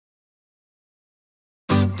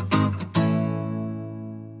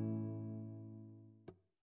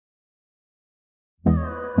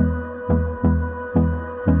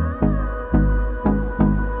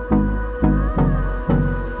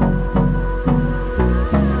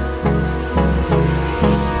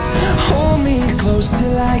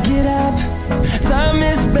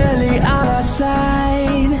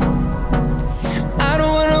side. I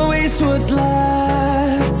don't wanna waste what's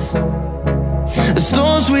left. The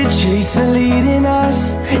storms we chase are leading us,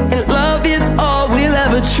 and love is all we'll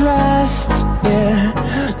ever trust. Yeah,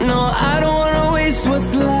 no, I don't wanna waste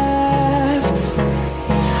what's left.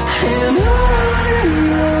 And on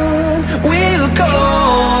we'll go,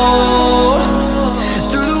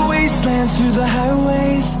 through the wastelands, through the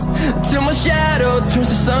highways, till my shadow turns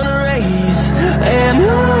to sun rays. And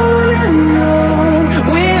on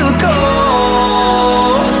we'll go,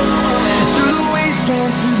 through the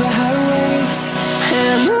wastelands, through the highways,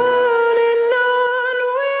 and on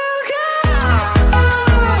we'll go.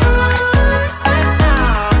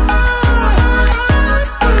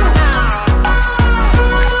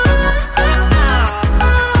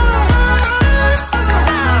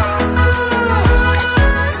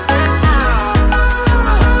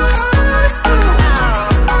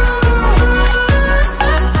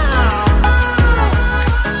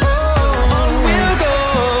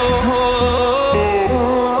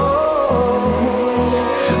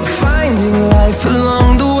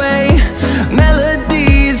 Along the way,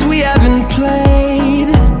 melodies we haven't played.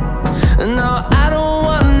 No, I don't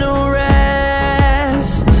want no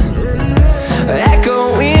rest.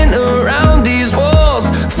 Echoing around these walls,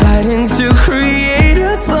 fighting to create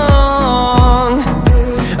a song.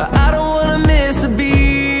 I don't wanna miss a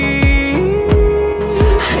beat.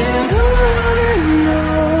 And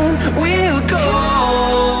on we'll go,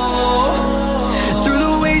 through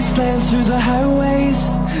the wastelands, through the highways,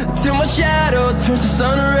 till my shadow turns to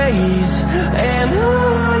sun rays. And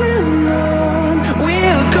on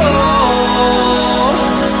we'll go,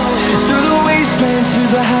 through the wastelands,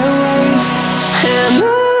 through the highways, and on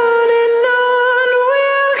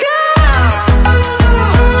we'll go.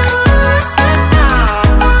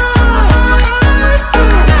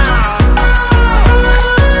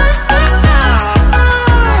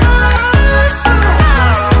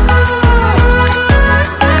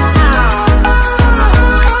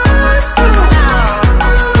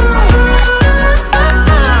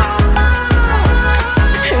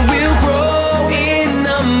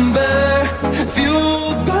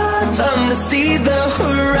 See the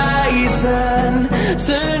horizon,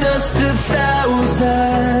 turn us to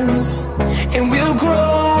thousands, and we'll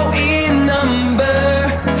grow in number,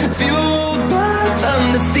 fueled by them.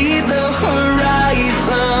 To see the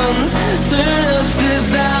horizon, turn us to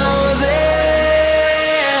thousands,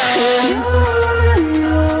 and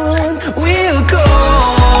on we'll go,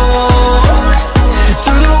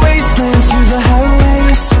 through the wastelands, through the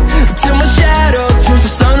highways, till my shadow turns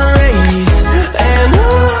to sun rays. And on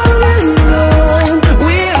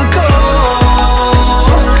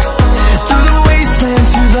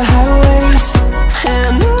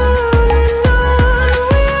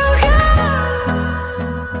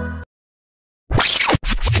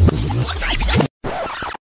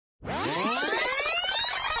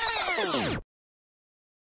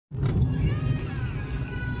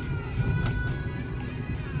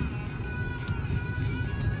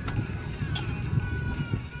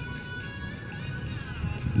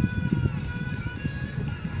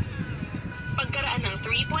pagkaraan ng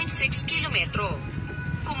 3.6 kilometro.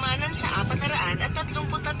 Kumanan sa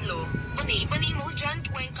 433 Panay-Panimo John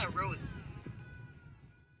Cuenca Road.